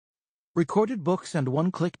Recorded Books and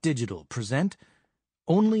One Click Digital present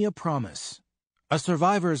Only a Promise, a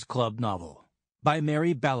Survivors Club novel by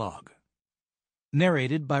Mary Balogh.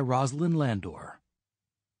 Narrated by Rosalind Landor.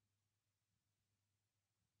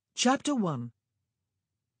 Chapter 1.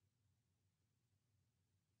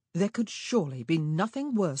 There could surely be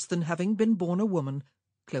nothing worse than having been born a woman,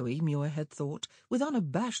 Chloe Muirhead thought, with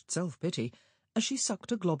unabashed self-pity, as she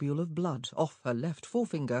sucked a globule of blood off her left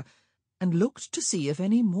forefinger, and looked to see if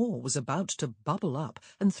any more was about to bubble up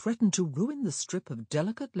and threaten to ruin the strip of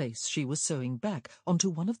delicate lace she was sewing back onto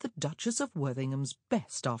one of the Duchess of Worthingham's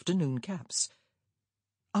best afternoon caps.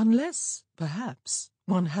 Unless, perhaps,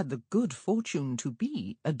 one had the good fortune to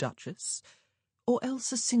be a duchess, or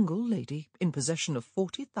else a single lady in possession of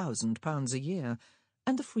 £40,000 a year,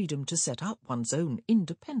 and the freedom to set up one's own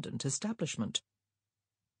independent establishment.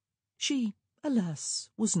 She,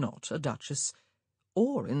 alas, was not a duchess,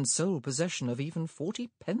 or in sole possession of even 40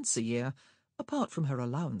 pence a year, apart from her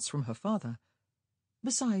allowance from her father.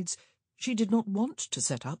 Besides, she did not want to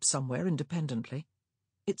set up somewhere independently.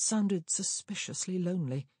 It sounded suspiciously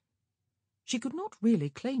lonely. She could not really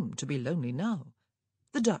claim to be lonely now.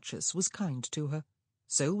 The Duchess was kind to her.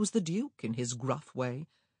 So was the Duke in his gruff way.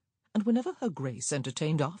 And whenever her Grace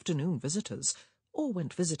entertained afternoon visitors, or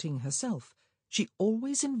went visiting herself, she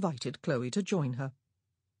always invited Chloe to join her.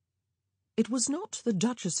 It was not the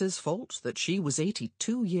Duchess's fault that she was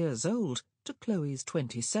 82 years old to Chloe's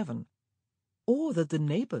 27, or that the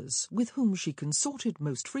neighbours with whom she consorted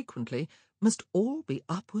most frequently must all be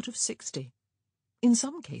upward of 60. In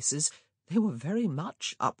some cases, they were very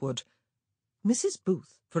much upward. Mrs.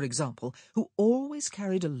 Booth, for example, who always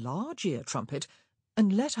carried a large ear-trumpet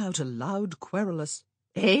and let out a loud, querulous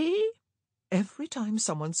 "Eh?" every time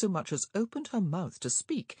someone so much as opened her mouth to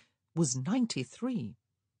speak, was 93.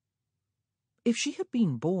 If she had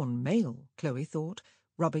been born male, Chloe thought,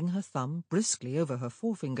 rubbing her thumb briskly over her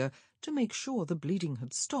forefinger to make sure the bleeding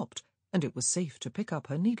had stopped and it was safe to pick up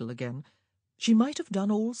her needle again, she might have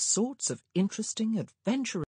done all sorts of interesting, adventurous